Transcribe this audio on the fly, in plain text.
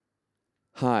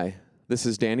Hi, this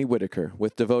is Danny Whitaker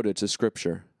with Devoted to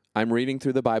Scripture. I'm reading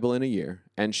through the Bible in a year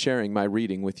and sharing my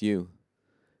reading with you.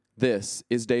 This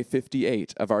is day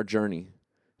 58 of our journey.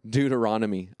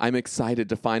 Deuteronomy. I'm excited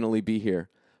to finally be here.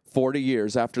 40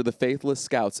 years after the faithless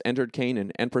scouts entered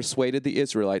Canaan and persuaded the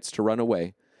Israelites to run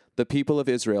away, the people of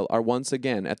Israel are once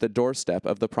again at the doorstep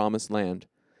of the promised land.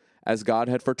 As God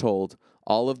had foretold,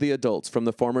 all of the adults from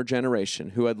the former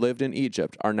generation who had lived in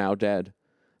Egypt are now dead.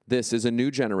 This is a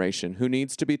new generation who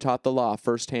needs to be taught the law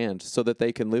firsthand so that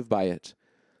they can live by it.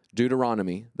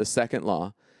 Deuteronomy, the second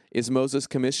law, is Moses'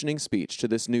 commissioning speech to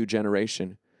this new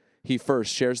generation. He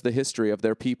first shares the history of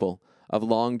their people, of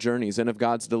long journeys, and of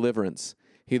God's deliverance.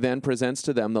 He then presents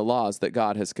to them the laws that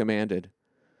God has commanded.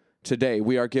 Today,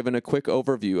 we are given a quick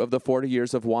overview of the 40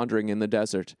 years of wandering in the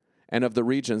desert, and of the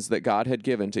regions that God had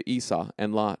given to Esau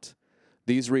and Lot.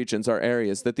 These regions are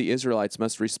areas that the Israelites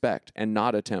must respect and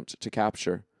not attempt to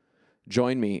capture.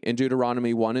 Join me in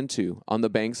Deuteronomy 1 and 2 on the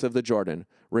banks of the Jordan,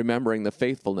 remembering the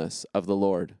faithfulness of the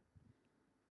Lord.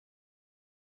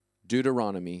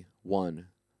 Deuteronomy 1.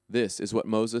 This is what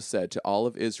Moses said to all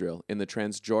of Israel in the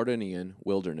Transjordanian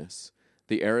wilderness,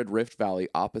 the arid rift valley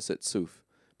opposite Suf,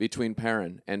 between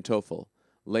Paran and Tophel,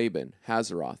 Laban,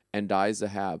 Hazeroth, and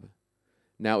Di-Zahab.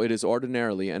 Now it is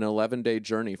ordinarily an 11-day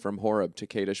journey from Horeb to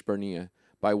Kadesh Barnea,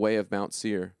 by way of Mount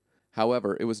Seir.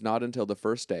 However, it was not until the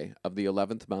first day of the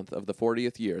 11th month of the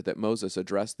 40th year that Moses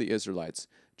addressed the Israelites,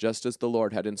 just as the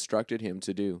Lord had instructed him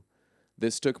to do.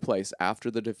 This took place after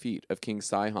the defeat of King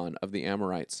Sihon of the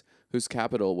Amorites, whose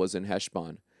capital was in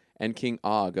Heshbon, and King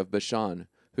Og of Bashan,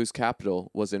 whose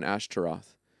capital was in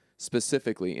Ashtaroth,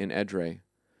 specifically in Edrei.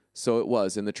 So it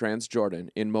was in the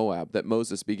Transjordan, in Moab, that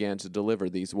Moses began to deliver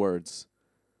these words.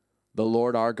 The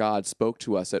Lord our God spoke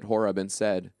to us at Horeb and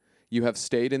said, You have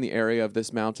stayed in the area of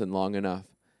this mountain long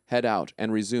enough. Head out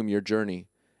and resume your journey.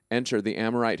 Enter the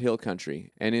Amorite hill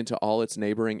country and into all its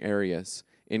neighboring areas,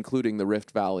 including the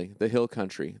Rift Valley, the hill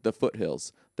country, the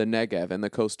foothills, the Negev and the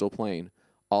coastal plain,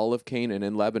 all of Canaan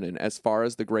and Lebanon as far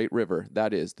as the great river,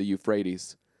 that is, the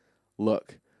Euphrates.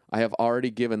 Look, I have already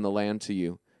given the land to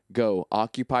you. Go,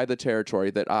 occupy the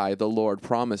territory that I, the Lord,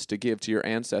 promised to give to your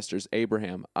ancestors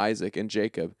Abraham, Isaac, and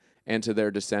Jacob, and to their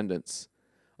descendants.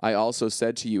 I also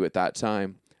said to you at that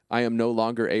time, I am no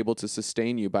longer able to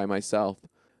sustain you by myself.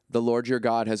 The Lord your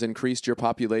God has increased your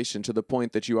population to the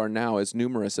point that you are now as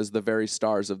numerous as the very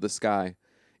stars of the sky.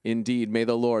 Indeed, may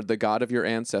the Lord, the God of your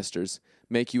ancestors,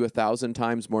 make you 1,000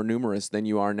 times more numerous than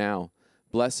you are now,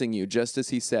 blessing you just as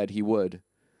he said he would.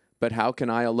 But how can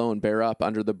I alone bear up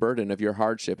under the burden of your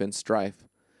hardship and strife?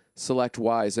 Select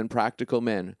wise and practical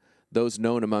men, those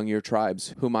known among your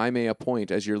tribes, whom I may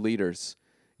appoint as your leaders.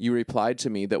 You replied to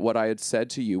me that what I had said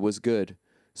to you was good.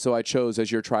 So I chose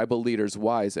as your tribal leaders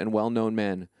wise and well-known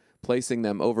men, placing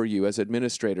them over you as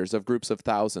administrators of groups of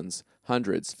thousands,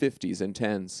 hundreds, fifties, and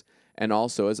tens, and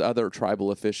also as other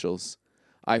tribal officials.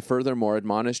 I furthermore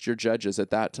admonished your judges at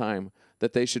that time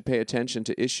that they should pay attention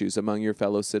to issues among your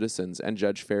fellow citizens and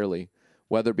judge fairly,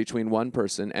 whether between one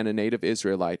person and a native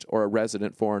Israelite or a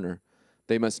resident foreigner.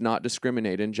 They must not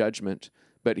discriminate in judgment,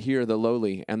 but hear the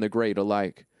lowly and the great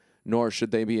alike. Nor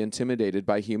should they be intimidated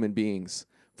by human beings,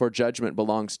 for judgment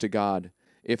belongs to God.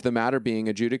 If the matter being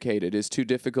adjudicated is too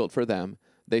difficult for them,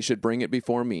 they should bring it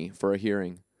before me for a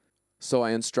hearing. So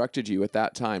I instructed you at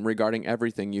that time regarding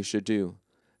everything you should do.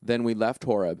 Then we left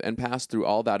Horeb and passed through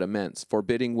all that immense,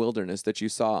 forbidding wilderness that you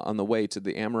saw on the way to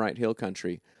the Amorite hill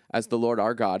country, as the Lord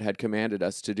our God had commanded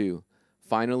us to do,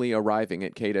 finally arriving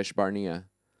at Kadesh Barnea.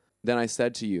 Then I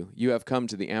said to you, You have come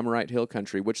to the Amorite hill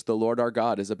country which the Lord our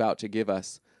God is about to give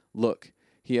us. Look,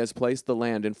 he has placed the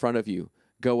land in front of you.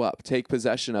 Go up, take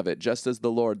possession of it, just as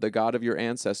the Lord, the God of your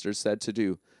ancestors, said to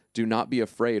do. Do not be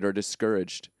afraid or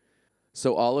discouraged.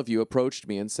 So all of you approached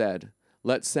me and said,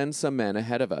 Let's send some men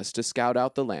ahead of us to scout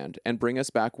out the land and bring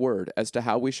us back word as to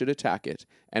how we should attack it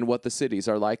and what the cities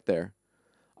are like there.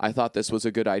 I thought this was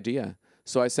a good idea,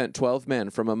 so I sent 12 men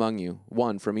from among you,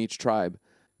 one from each tribe.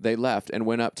 They left and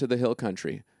went up to the hill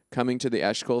country, coming to the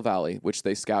Eshcol Valley, which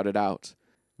they scouted out.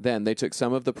 Then they took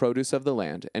some of the produce of the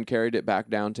land and carried it back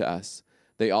down to us.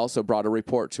 They also brought a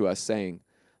report to us, saying,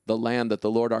 The land that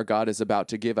the Lord our God is about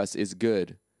to give us is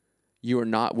good. You are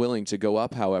not willing to go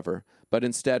up, however, but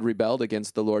instead rebelled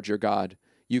against the Lord your God.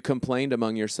 You complained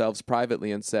among yourselves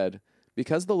privately and said,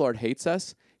 Because the Lord hates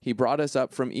us, he brought us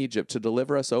up from Egypt to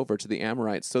deliver us over to the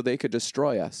Amorites so they could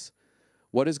destroy us.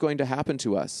 What is going to happen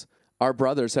to us? Our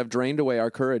brothers have drained away our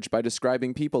courage by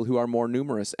describing people who are more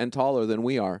numerous and taller than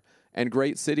we are, and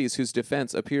great cities whose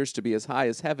defense appears to be as high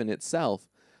as heaven itself.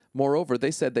 Moreover,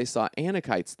 they said they saw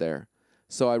Anakites there.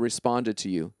 So I responded to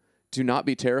you, Do not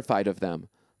be terrified of them.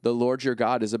 The Lord your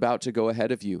God is about to go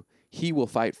ahead of you. He will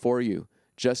fight for you,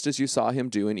 just as you saw him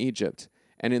do in Egypt,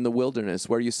 and in the wilderness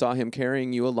where you saw him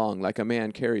carrying you along like a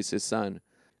man carries his son.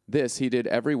 This he did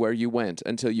everywhere you went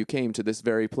until you came to this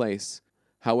very place.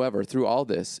 However, through all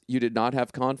this, you did not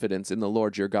have confidence in the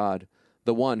Lord your God,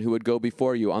 the one who would go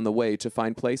before you on the way to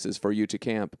find places for you to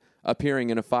camp, appearing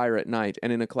in a fire at night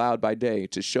and in a cloud by day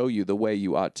to show you the way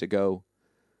you ought to go.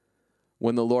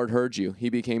 When the Lord heard you, he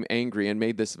became angry and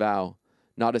made this vow: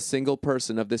 Not a single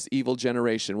person of this evil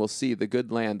generation will see the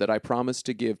good land that I promised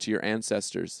to give to your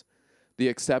ancestors. The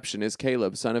exception is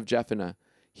Caleb, son of Jephunneh.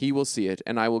 He will see it,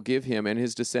 and I will give him and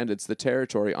his descendants the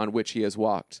territory on which he has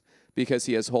walked, because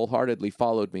he has wholeheartedly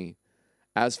followed me.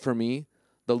 As for me,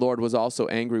 the Lord was also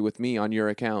angry with me on your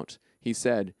account. He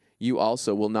said, You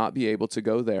also will not be able to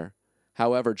go there.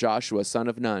 However, Joshua, son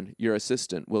of Nun, your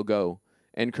assistant, will go.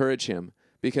 Encourage him,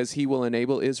 because he will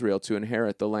enable Israel to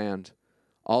inherit the land.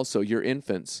 Also your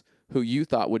infants, who you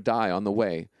thought would die on the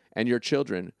way, and your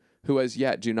children, who as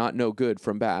yet do not know good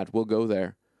from bad, will go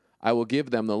there. I will give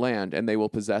them the land, and they will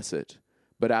possess it.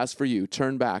 But as for you,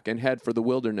 turn back and head for the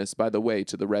wilderness by the way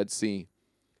to the Red Sea.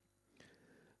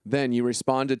 Then you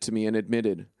responded to me and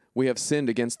admitted, We have sinned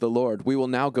against the Lord. We will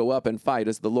now go up and fight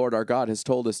as the Lord our God has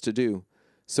told us to do.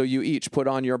 So you each put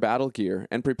on your battle gear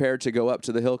and prepared to go up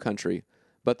to the hill country.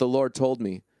 But the Lord told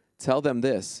me, Tell them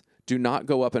this, Do not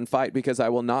go up and fight, because I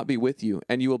will not be with you,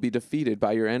 and you will be defeated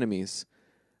by your enemies.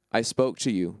 I spoke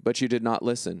to you, but you did not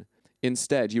listen.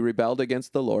 Instead, you rebelled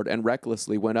against the Lord and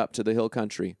recklessly went up to the hill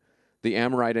country. The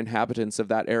Amorite inhabitants of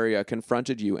that area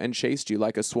confronted you and chased you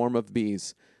like a swarm of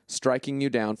bees, striking you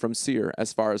down from Seir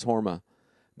as far as Hormah.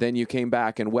 Then you came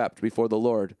back and wept before the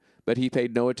Lord, but he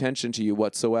paid no attention to you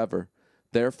whatsoever.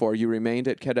 Therefore you remained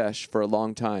at Kadesh for a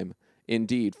long time,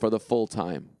 indeed for the full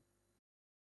time.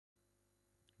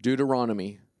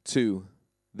 Deuteronomy 2.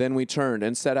 Then we turned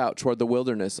and set out toward the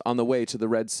wilderness on the way to the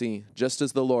Red Sea, just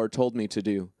as the Lord told me to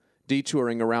do,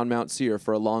 detouring around Mount Seir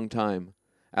for a long time.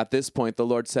 At this point the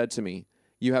Lord said to me,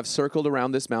 You have circled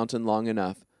around this mountain long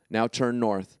enough. Now turn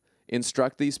north.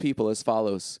 Instruct these people as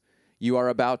follows. You are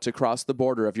about to cross the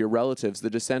border of your relatives, the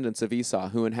descendants of Esau,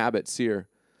 who inhabit Seir.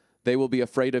 They will be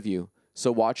afraid of you,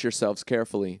 so watch yourselves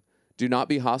carefully. Do not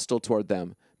be hostile toward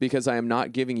them, because I am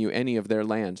not giving you any of their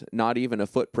land, not even a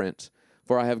footprint.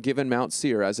 For I have given Mount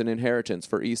Seir as an inheritance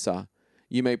for Esau.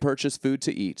 You may purchase food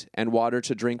to eat and water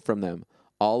to drink from them.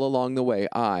 All along the way,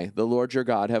 I, the Lord your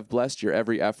God, have blessed your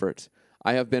every effort.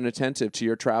 I have been attentive to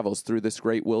your travels through this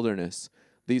great wilderness.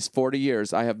 These 40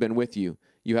 years I have been with you.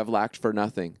 You have lacked for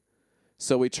nothing.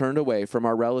 So we turned away from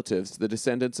our relatives, the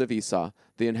descendants of Esau,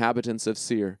 the inhabitants of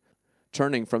Seir,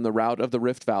 turning from the route of the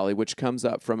Rift Valley which comes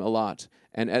up from Elat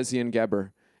and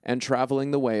Ezion-Geber, and traveling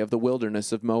the way of the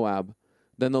wilderness of Moab.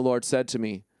 Then the Lord said to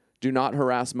me, Do not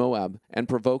harass Moab and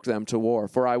provoke them to war,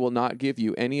 for I will not give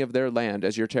you any of their land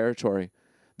as your territory.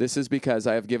 This is because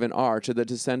I have given Ar to the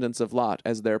descendants of Lot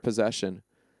as their possession.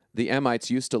 The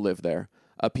Emites used to live there,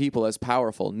 a people as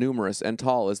powerful, numerous, and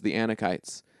tall as the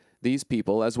Anakites. These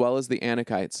people, as well as the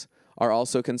Anakites, are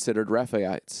also considered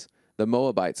Rephaites. The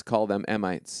Moabites call them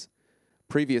Emites.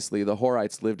 Previously the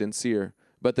Horites lived in Seir,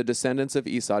 but the descendants of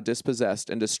Esau dispossessed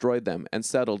and destroyed them and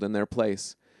settled in their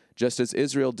place, just as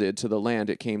Israel did to the land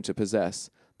it came to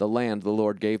possess, the land the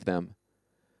Lord gave them.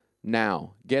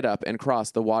 Now, get up and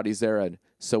cross the Wadi Zered.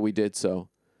 So we did so.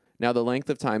 Now the length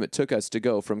of time it took us to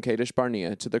go from Kadesh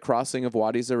Barnea to the crossing of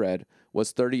Wadi Zered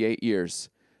was 38 years,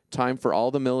 time for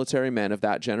all the military men of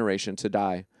that generation to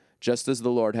die, just as the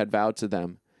Lord had vowed to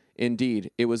them. Indeed,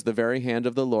 it was the very hand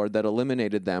of the Lord that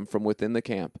eliminated them from within the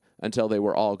camp until they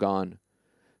were all gone.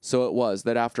 So it was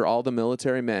that after all the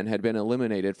military men had been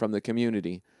eliminated from the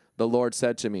community, the Lord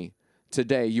said to me,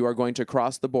 Today you are going to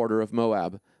cross the border of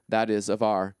Moab, that is, of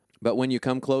Ar. But when you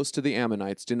come close to the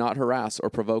Ammonites, do not harass or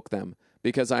provoke them,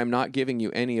 because I am not giving you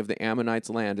any of the Ammonites'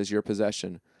 land as your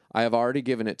possession. I have already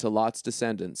given it to Lot's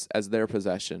descendants as their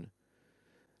possession.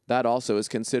 That also is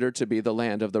considered to be the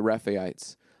land of the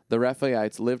Rephaites. The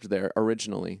Rephaites lived there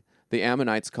originally. The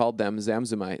Ammonites called them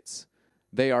Zamzumites.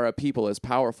 They are a people as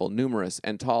powerful, numerous,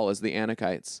 and tall as the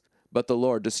Anakites. But the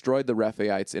Lord destroyed the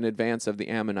Rephaites in advance of the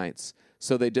Ammonites,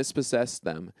 so they dispossessed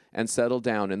them and settled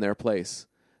down in their place.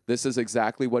 This is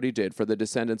exactly what he did for the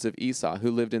descendants of Esau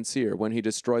who lived in Seir when he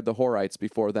destroyed the Horites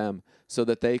before them, so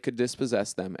that they could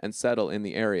dispossess them and settle in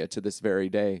the area to this very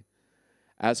day.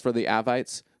 As for the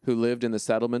Avites, who lived in the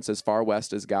settlements as far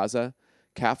west as Gaza,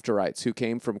 Caphtorites who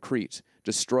came from Crete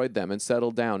destroyed them and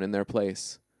settled down in their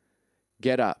place.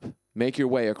 Get up, make your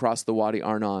way across the Wadi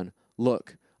Arnon.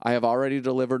 Look, I have already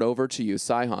delivered over to you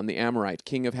Sihon the Amorite,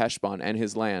 king of Heshbon, and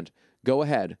his land. Go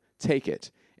ahead, take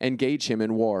it, engage him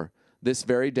in war. This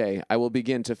very day I will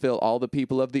begin to fill all the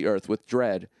people of the earth with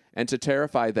dread, and to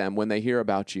terrify them when they hear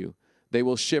about you. They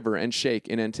will shiver and shake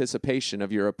in anticipation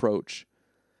of your approach.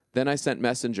 Then I sent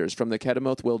messengers from the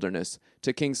Kedemoth wilderness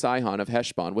to King Sihon of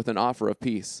Heshbon with an offer of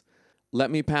peace.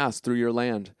 Let me pass through your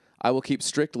land. I will keep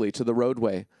strictly to the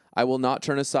roadway. I will not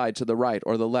turn aside to the right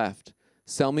or the left.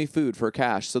 Sell me food for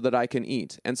cash so that I can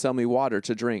eat, and sell me water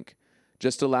to drink.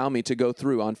 Just allow me to go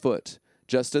through on foot,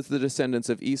 just as the descendants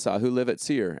of Esau who live at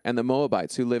Seir and the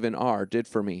Moabites who live in Ar did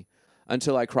for me,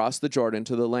 until I cross the Jordan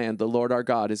to the land the Lord our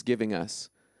God is giving us.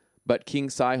 But King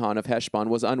Sihon of Heshbon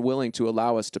was unwilling to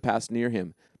allow us to pass near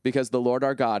him, because the Lord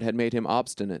our God had made him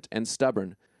obstinate and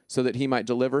stubborn, so that he might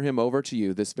deliver him over to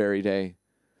you this very day.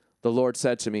 The Lord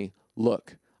said to me,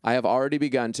 Look, I have already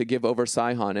begun to give over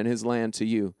Sihon and his land to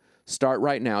you. Start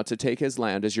right now to take his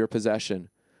land as your possession.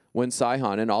 When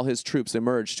Sihon and all his troops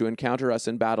emerged to encounter us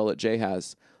in battle at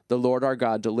Jahaz, the Lord our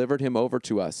God delivered him over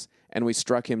to us, and we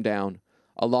struck him down,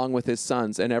 along with his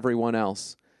sons and everyone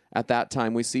else. At that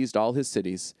time we seized all his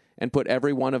cities, and put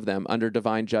every one of them under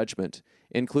divine judgment,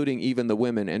 including even the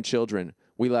women and children.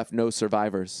 We left no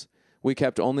survivors. We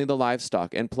kept only the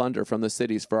livestock and plunder from the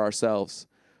cities for ourselves.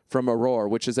 From Aroer,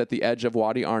 which is at the edge of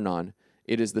Wadi Arnon,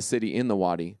 it is the city in the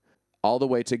wadi, all the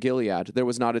way to Gilead, there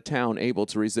was not a town able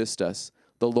to resist us.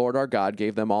 The Lord our God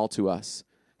gave them all to us.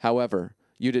 However,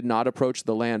 you did not approach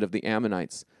the land of the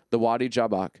Ammonites, the Wadi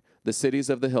Jabbok, the cities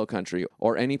of the hill country,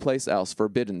 or any place else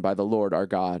forbidden by the Lord our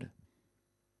God.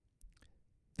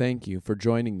 Thank you for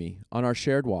joining me on our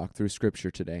shared walk through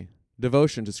Scripture today.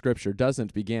 Devotion to Scripture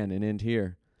doesn't begin and end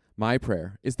here. My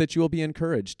prayer is that you will be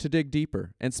encouraged to dig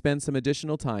deeper and spend some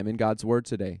additional time in God's Word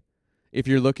today. If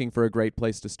you're looking for a great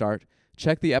place to start,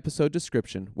 check the episode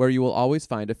description where you will always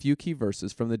find a few key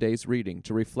verses from the day's reading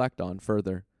to reflect on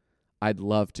further. I'd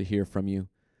love to hear from you.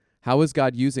 How is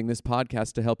God using this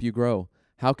podcast to help you grow?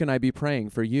 How can I be praying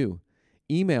for you?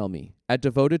 Email me at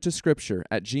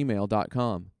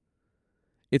devotedtoscripture@gmail.com.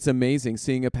 It's amazing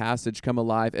seeing a passage come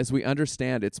alive as we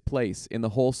understand its place in the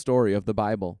whole story of the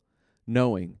Bible.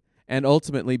 Knowing and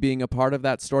ultimately being a part of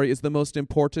that story is the most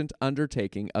important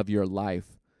undertaking of your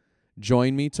life.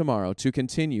 Join me tomorrow to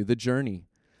continue the journey.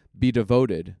 Be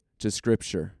devoted to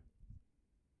Scripture.